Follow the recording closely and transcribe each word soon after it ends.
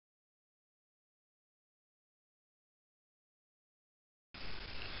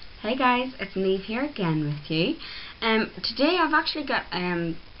Hey guys, it's Neve here again with you. Today I've actually got,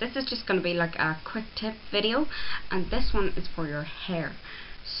 this is just going to be like a quick tip video, and this one is for your hair.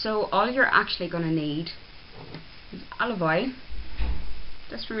 So all you're actually going to need is olive oil,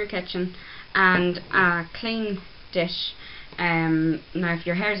 just from your kitchen, and a clean dish. Now if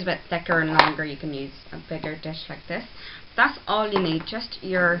your hair is a bit thicker and longer, you can use a bigger dish like this. That's all you need, just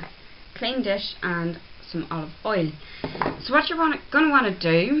your clean dish and some olive oil. So what you're going to want to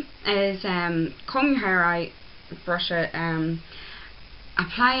do is comb your hair out, brush it,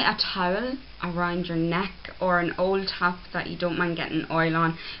 apply a towel around your neck or an old top that you don't mind getting oil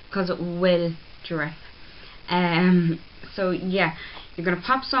on, because it will drip. So yeah, you're going to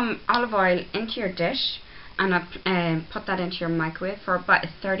pop some olive oil into your dish and put that into your microwave for about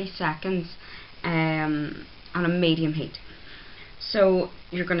 30 seconds on a medium heat. So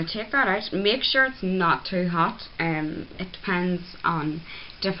you're going to take that out. Make sure it's not too hot. It depends on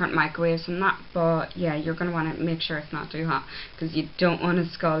different microwaves and that, but yeah, you're going to want to make sure it's not too hot, because you don't want to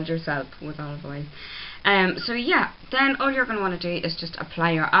scald yourself with olive oil. So yeah, then all you're going to want to do is just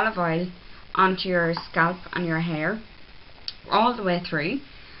apply your olive oil onto your scalp and your hair all the way through.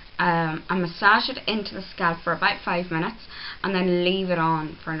 And massage it into the scalp for about 5 minutes, and then leave it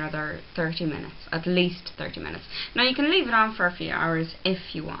on for another 30 minutes, at least 30 minutes. Now you can leave it on for a few hours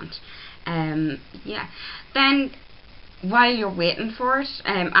if you want. Yeah. Then while you're waiting for it,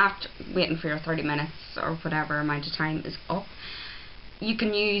 after waiting for your 30 minutes or whatever amount of time is up, you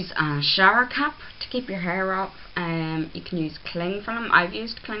can use a shower cap to keep your hair up. You can use cling film. I've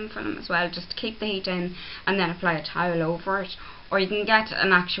used cling film as well, just to keep the heat in, and then apply a towel over it. Or you can get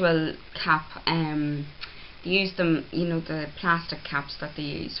an actual cap. They use them, you know, the plastic caps that they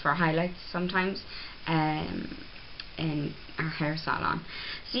use for highlights sometimes in our hair salon.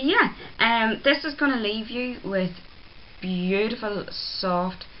 So yeah, this is going to leave you with beautiful,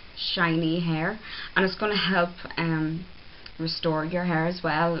 soft, shiny hair, and it's going to help restore your hair as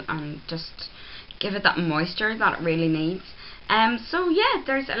well, and just give it that moisture that it really needs. So yeah,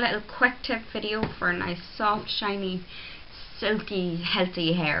 there's a little quick tip video for a nice, soft, shiny, silky,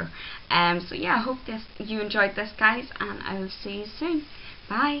 healthy hair. So yeah, I hope you enjoyed this, guys, and I will see you soon.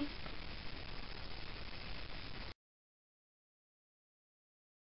 Bye.